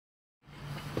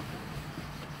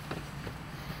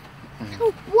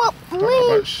What,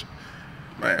 please?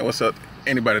 Man, what's up?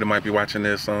 Anybody that might be watching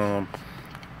this, I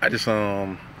just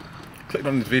clicked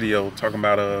on this video talking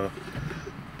about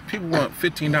people want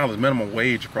 $15 minimum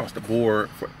wage across the board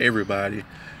for everybody,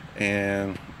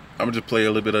 and I'm gonna just play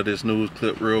a little bit of this news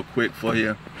clip real quick for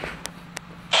you.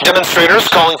 Demonstrators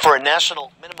calling for a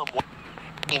national minimum wage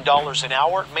of $15 an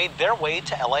hour made their way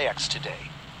to LAX today.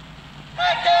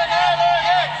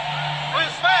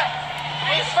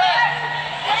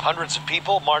 Hundreds of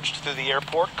people marched through the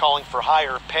airport calling for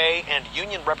higher pay and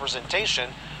union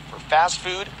representation for fast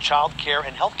food, child care,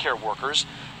 and healthcare workers.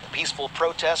 The peaceful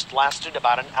protest lasted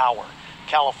about an hour.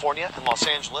 California and Los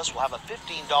Angeles will have a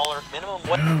 $15 minimum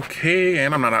wage. Okay,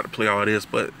 and I'm not out to play all this,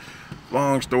 but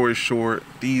long story short,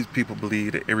 these people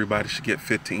believe that everybody should get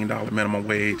 $15 minimum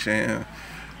wage. And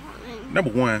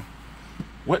number one,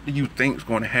 what do you think is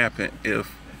going to happen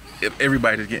if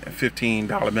everybody's getting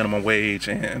 $15 minimum wage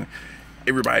and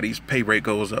everybody's pay rate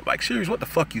goes up? Like, serious, what the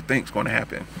fuck you think is going to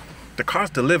happen? The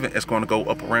cost of living is going to go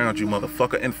up around you,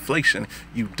 motherfucker. Inflation,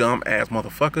 you dumb ass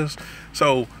motherfuckers.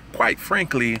 So, quite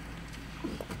frankly,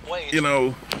 you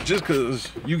know, just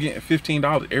because you getting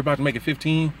 $15, everybody's making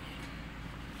 $15.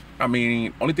 I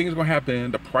mean, only thing is going to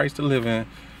happen, the price of living,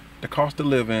 the cost of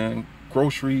living,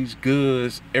 groceries,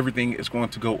 goods, everything is going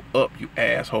to go up, you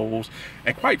assholes.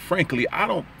 And quite frankly, I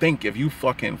don't think if you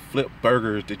fucking flip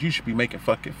burgers that you should be making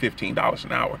fucking $15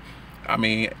 an hour. I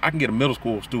mean, I can get a middle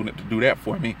school student to do that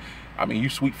for me. I mean, you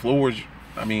sweep floors,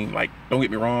 I mean, like, don't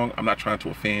get me wrong, I'm not trying to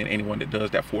offend anyone that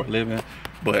does that for a living,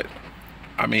 but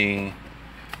I mean,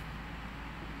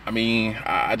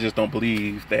 I just don't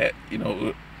believe that, you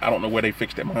know, I don't know where they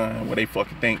fix their mind, where they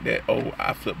fucking think that, oh,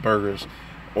 I flip burgers,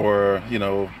 or, you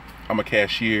know, I'm a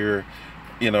cashier,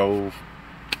 you know,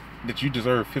 that you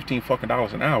deserve $15 fucking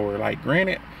an hour. Like,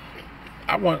 granted,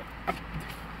 I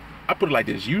put it like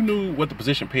this: you knew what the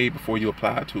position paid before you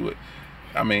applied to it.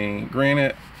 I mean,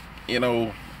 granted, you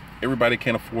know, everybody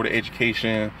can't afford an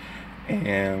education,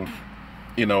 and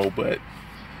you know, but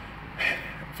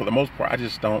for the most part, I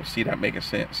just don't see that making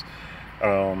sense.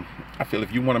 I feel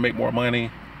if you want to make more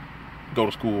money, go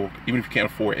to school, even if you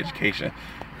can't afford education.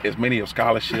 There's many of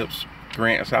scholarships,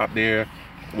 grants out there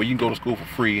where you can go to school for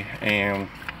free, and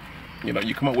you know,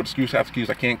 you come up with excuse after excuse.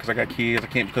 I can't because I got kids, I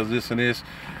can't because of this and this.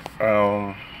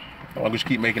 As long as you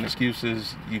keep making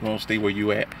excuses, you're gonna stay where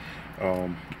you at.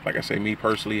 Like I say, me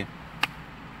personally,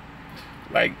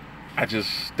 like, I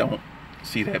just don't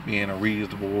see that being a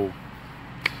reasonable,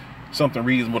 something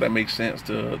reasonable that makes sense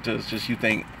to just, you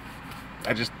think,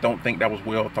 I just don't think that was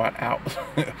well thought out.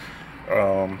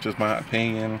 Just my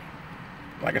opinion.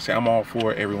 Like I said, I'm all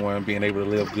for everyone being able to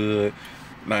live good,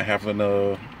 not having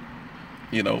to,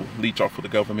 you know, leech off of the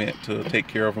government to take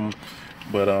care of them.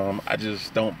 But I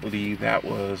just don't believe that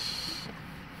was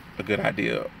a good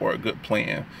idea or a good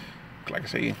plan. Like I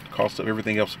say, the cost of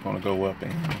everything else is going to go up.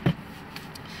 And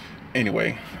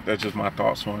anyway, that's just my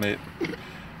thoughts on it.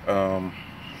 I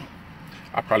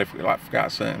probably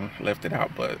forgot something, left it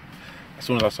out, but as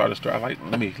soon as I saw the story, I like,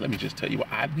 let me just tell you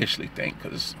what I initially think,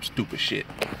 because it's some stupid shit.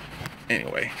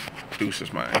 Anyway,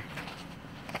 deuces, man.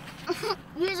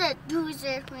 You said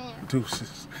deuces, man.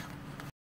 Deuces.